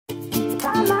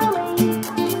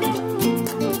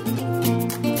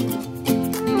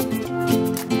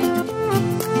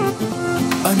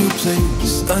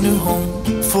a new home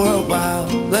for a while,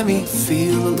 let me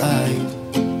feel alive.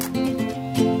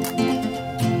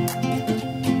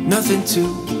 Nothing to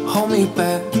hold me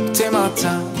back, take my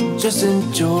time, just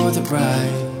enjoy the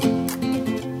ride.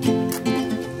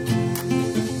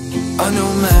 A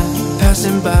new man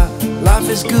passing by, life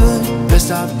is good,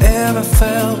 best I've ever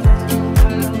felt.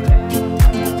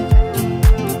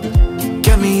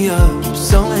 Get me up,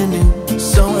 somewhere new,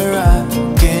 somewhere I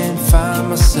can find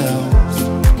myself.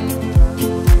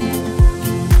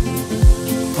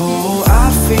 Oh,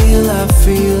 I feel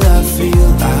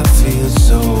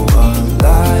so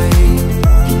alive.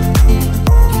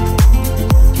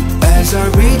 As I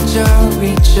reach out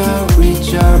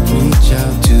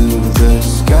to the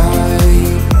sky.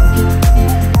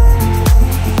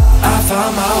 I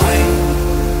found my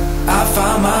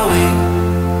way.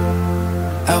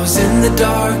 I was in the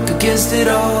dark against it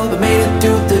all, but made it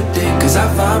through the day. 'Cause I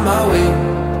found my way.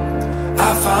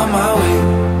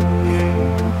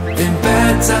 In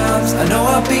bad times, I know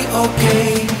I'll be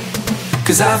okay.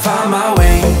 'Cause I found my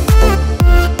way.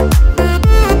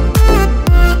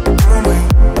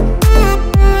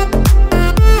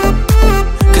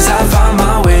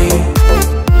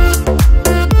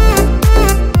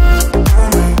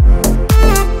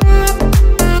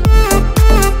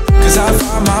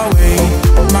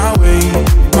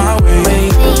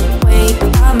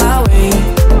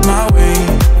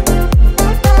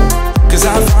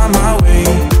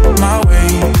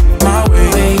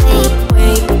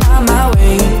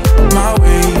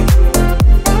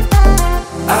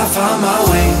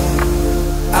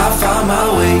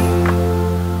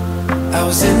 I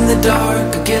was in the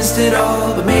dark against it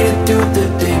all, but made it through the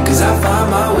day. 'Cause I found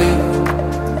my way.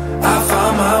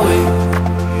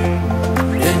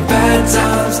 In bad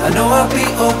times, I know I'll be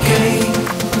okay.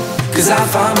 'Cause I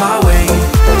found my way.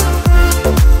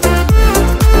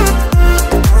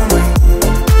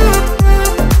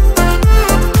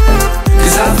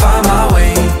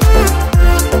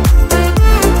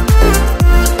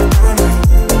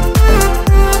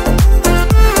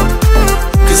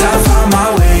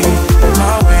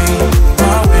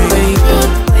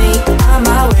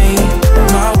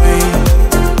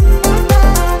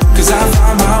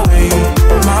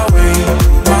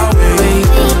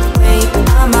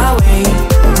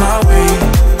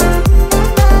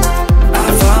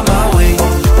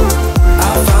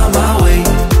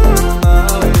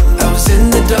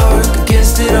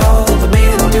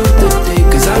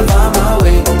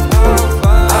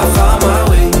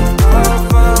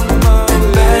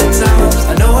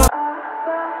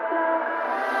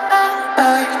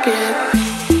 Like it.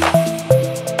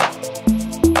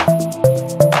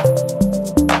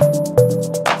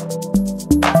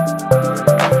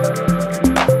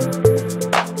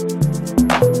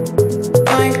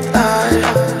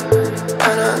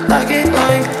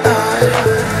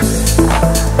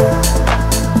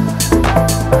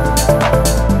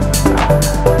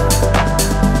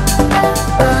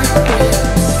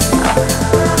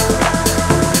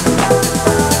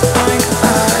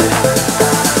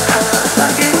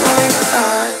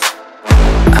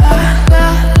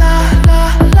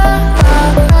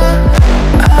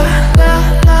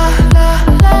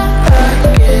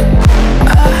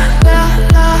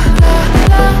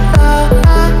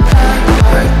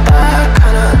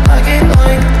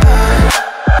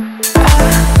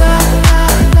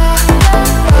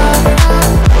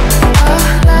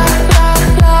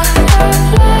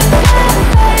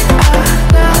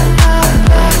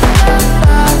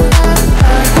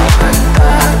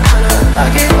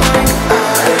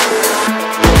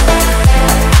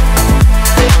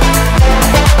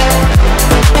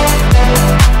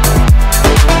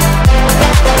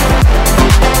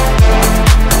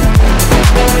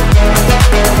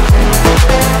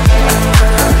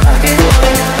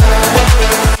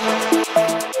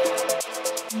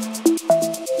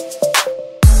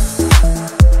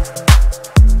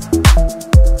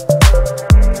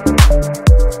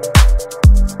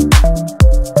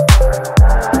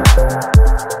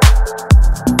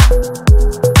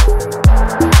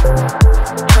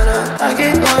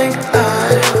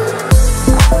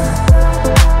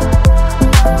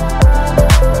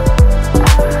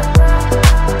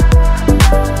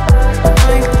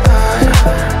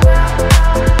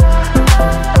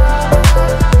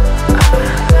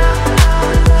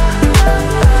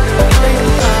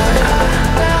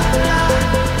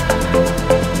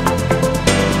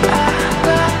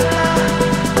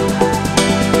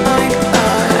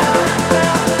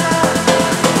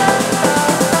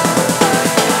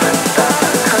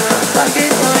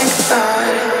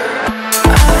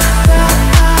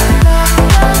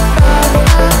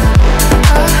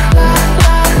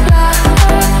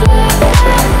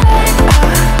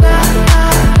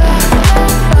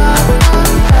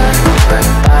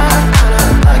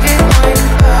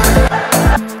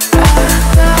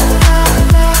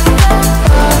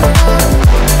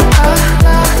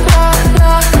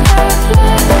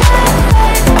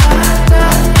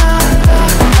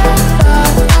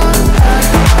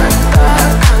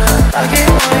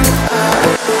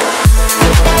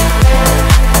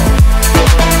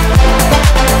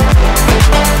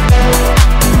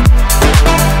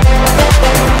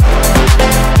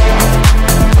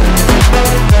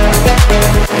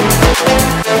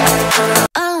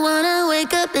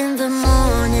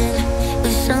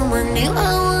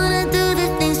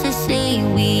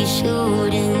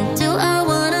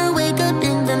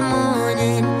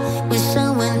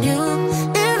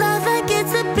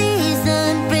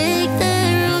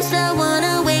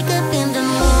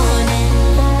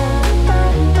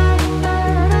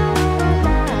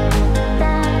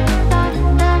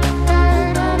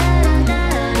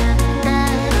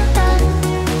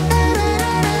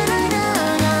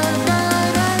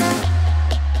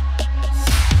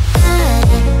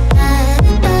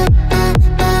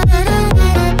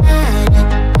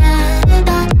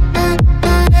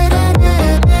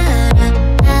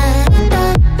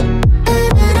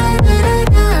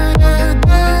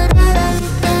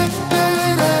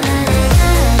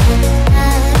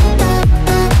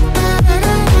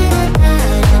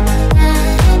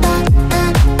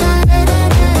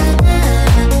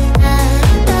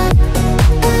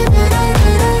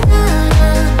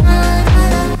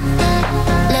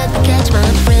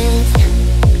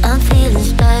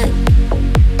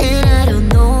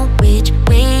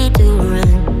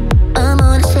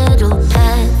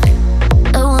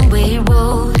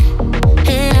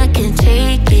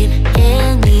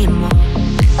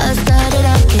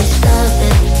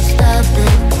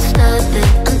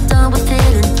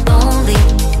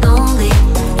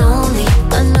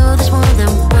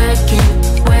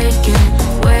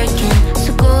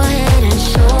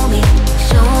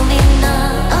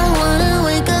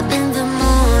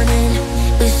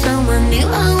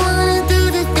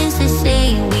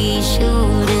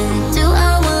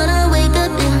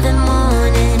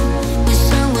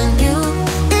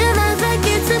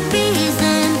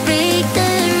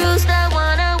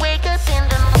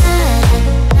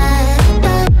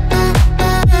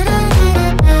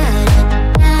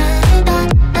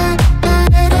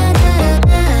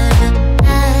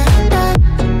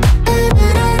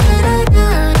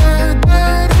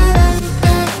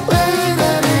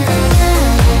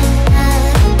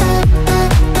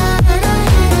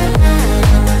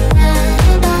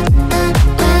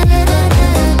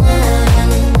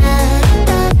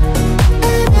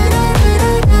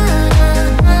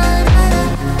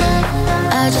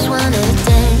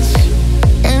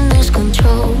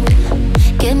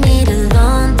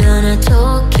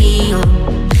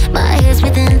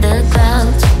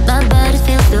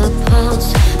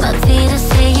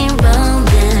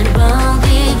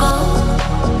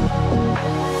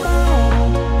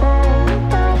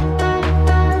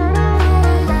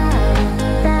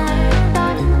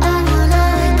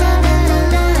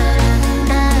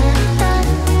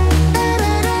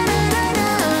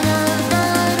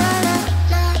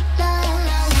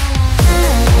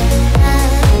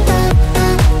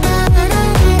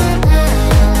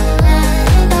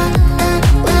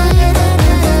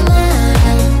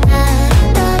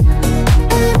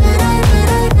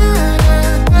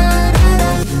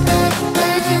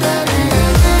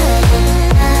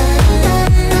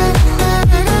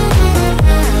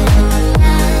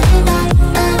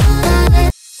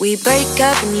 We break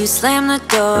up and you slam the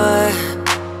door.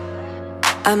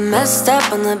 I messed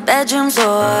up on the bedroom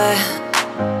floor.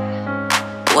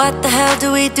 What the hell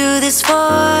do we do this for?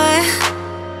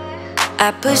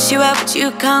 I push you out but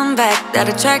you come back. That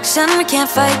attraction, we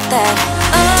can't fight that.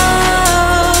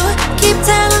 Oh, keep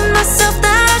telling myself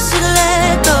that I should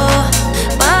let go,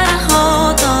 but I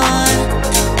hold on.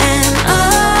 And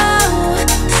oh,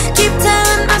 keep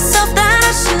telling myself that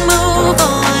I should move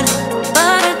on,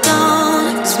 but I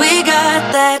don't. 'Cause we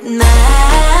got that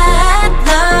mad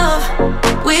love,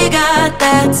 we got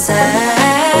that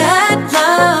sad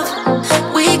love,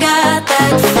 we got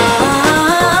that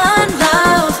fun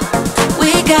love,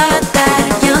 we got that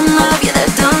young love, yeah,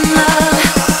 that dumb love.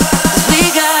 'Cause we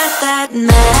got that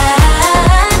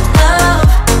mad love,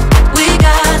 we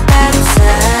got that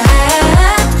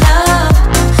sad love,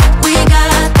 we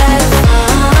got that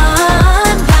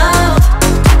fun love,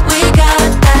 we got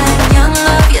that young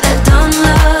love, yeah, that dumb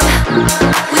love.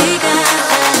 We got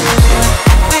that,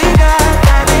 we got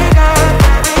that, we got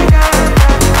that, we got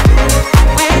that,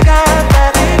 we got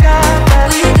that, we got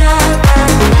that, we got that,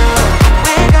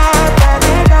 we got that,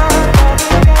 we got that.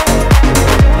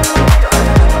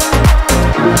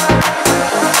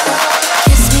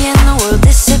 Kiss me and the world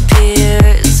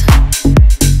disappears.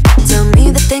 Tell me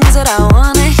the things that I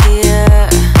wanna hear.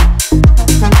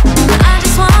 I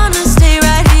just wanna stay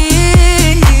right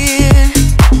here.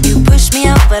 You push me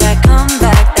out but I come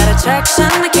back. That attraction,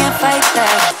 we can't fight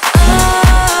that.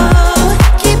 Oh,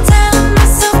 keep telling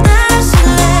myself that I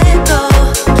should let go,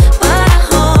 but I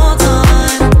hold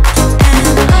on.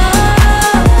 And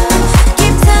oh,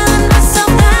 keep telling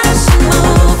myself that I should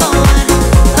move on,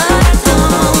 but I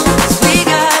don't. 'Cause we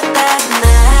got that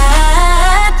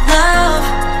mad love,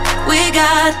 we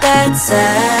got that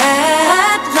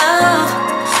sad love,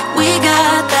 we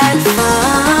got that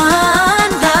fun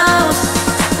love,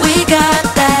 we got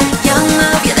that young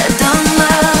love, yeah, that dumb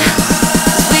love.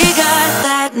 'Cause we got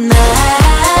that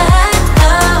mad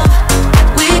love,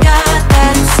 we got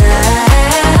that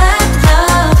sad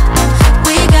love,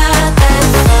 we got that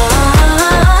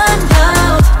fun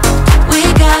love, we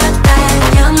got that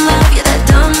young love, yeah, that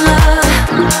dumb love.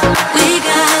 We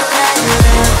got that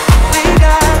love, we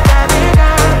got that, we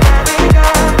got that, we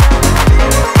got that,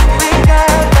 we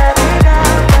got that, we got that, we got that,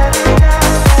 we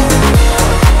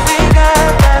got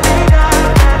that, we got that, we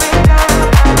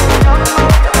got that,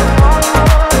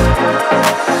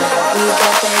 we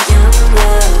got that young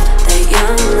love, that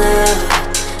young love.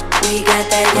 We got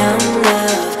that young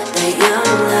love, that young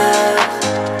love.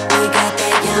 We got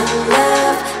that young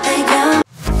love, that young.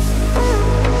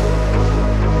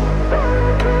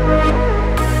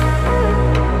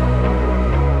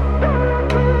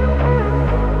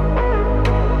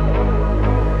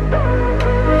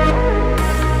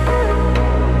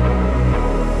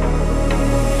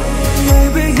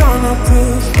 Maybe you're not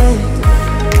different.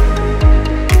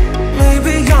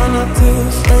 Maybe you're not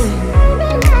different.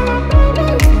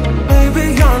 Maybe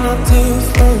you're not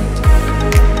different.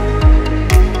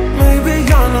 Maybe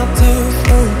you're not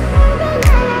different.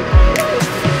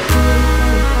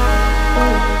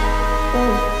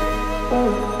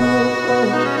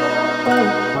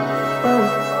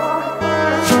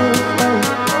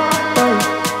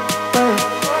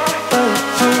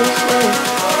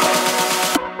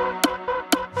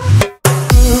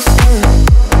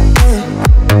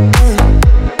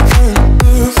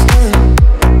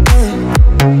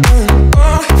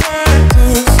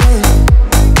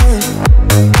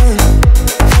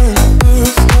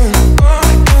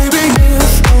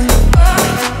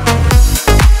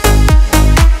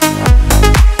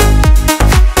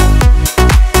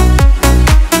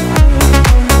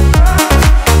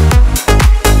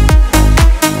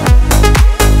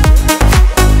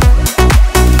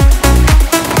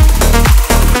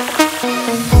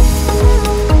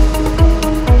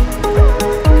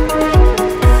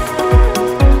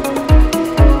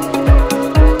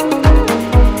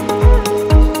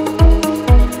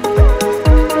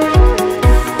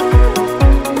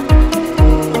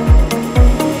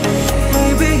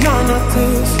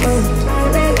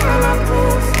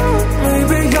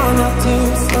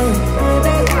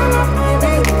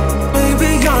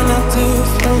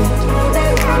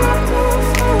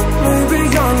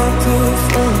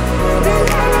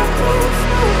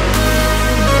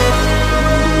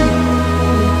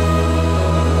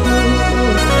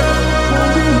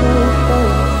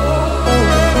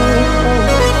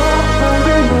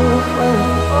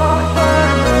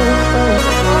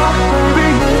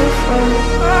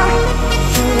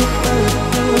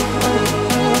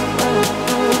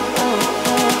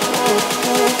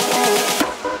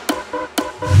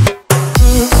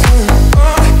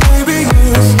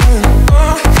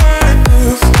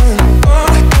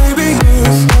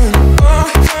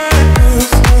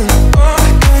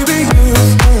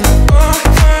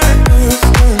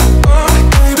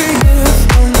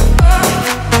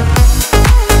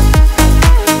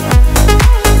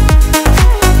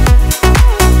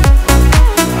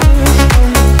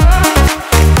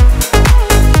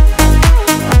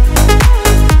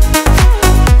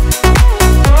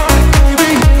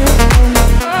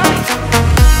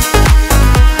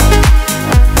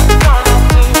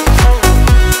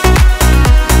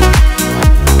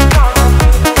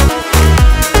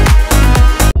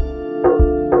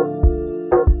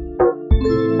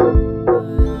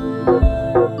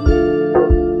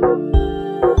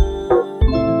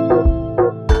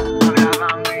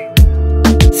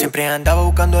 Siempre andaba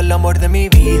buscando el amor de mi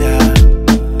vida.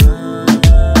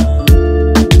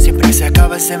 Siempre se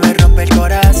acaba y se me rompe el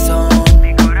corazón.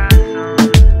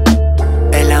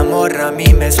 El amor a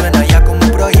mí me suena ya como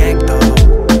un proyecto.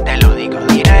 Te lo digo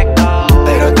directo.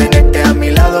 Pero tenerte a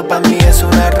mi lado pa' mí es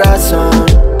una razón.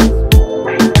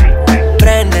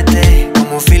 Préndete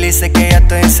como un fil y sé que ya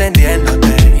estoy encendiéndote.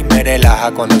 Y me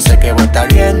relaja cuando sé que voy a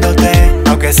estar viéndote.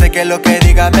 Aunque sé que lo que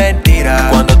diga es mentira.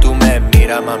 Cuando tú me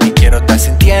miras, mami, quiero estar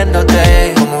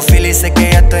sintiéndote. Como un fil y sé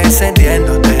que ya estoy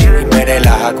encendiéndote. Y me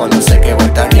relaja cuando sé que voy a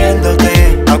estar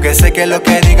viéndote. Aunque sé que lo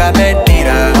que diga es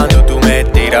mentira. Cuando tú me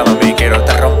tiras, mami, quiero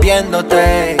estar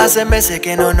rompiéndote. Hace meses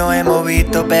que no nos hemos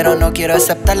visto, pero no quiero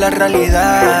aceptar la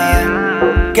realidad.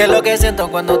 Que lo que siento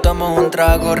cuando tomo un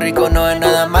trago rico no es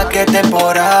nada más que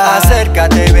temporada.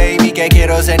 Acércate, baby, que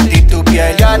quiero sentir tu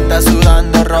piel. Ya estás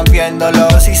sudando,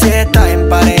 rompiéndolo. Si sé estás en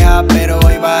pareja, pero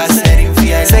hoy vas a ser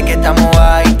infiel. Sé que estamos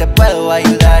ahí, te puedo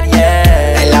ayudar,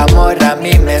 yeah. El amor a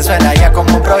mí me suena ya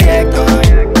como un proyecto.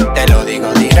 Te lo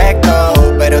digo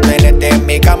directo. Pero tenerte en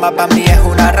mi cama pa' mí es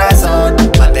una razón.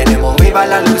 Mantenemos viva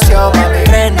la ilusión, mami.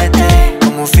 Préndete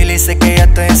como un fil y sé que ya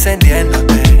estoy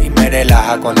encendiéndote. Me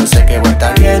relaja cuando sé que voy a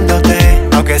estar viéndote.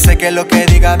 Aunque sé que lo que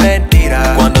diga es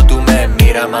mentira. Cuando tú me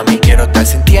miras, mami, quiero estar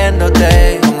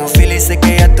sintiéndote. Como un fil y sé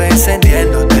que ya estoy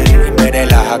encendiéndote. Y me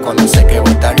relaja cuando sé que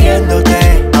voy a estar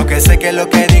viéndote. Aunque sé que lo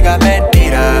que diga es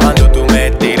mentira. Cuando tú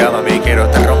me tiras, mami, quiero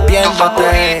estar rompiéndote. Tu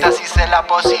favorita, si sé la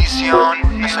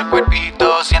posición. Ese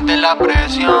cuerpito siente la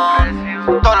presión.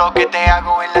 Todo lo que te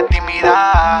hago en la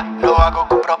intimidad lo hago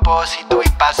con propósito y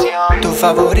pasión. Tu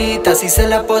favorita, si sé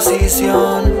la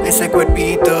posición. Ese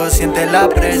cuerpito siente la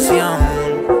presión.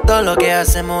 Todo lo que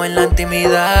hacemos en la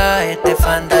intimidad es de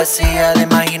fantasía, de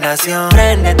imaginación.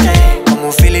 Préndete como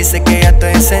un fil y sé que ya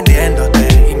estoy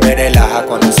encendiéndote. Y me relaja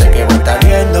cuando sé que voy a estar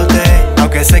viéndote.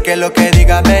 Aunque sé que lo que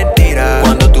diga es mentira.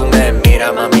 Cuando tú me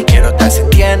miras, mami, quiero estar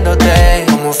sintiéndote.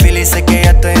 Como un fil y sé que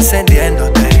ya estoy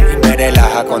encendiéndote. Y me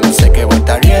relaja cuando sé que voy a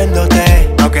estar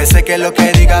viéndote. Aunque sé que lo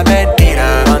que diga es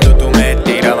mentira. Cuando tú me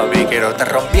tiras, mami, quiero estar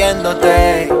rompiéndote.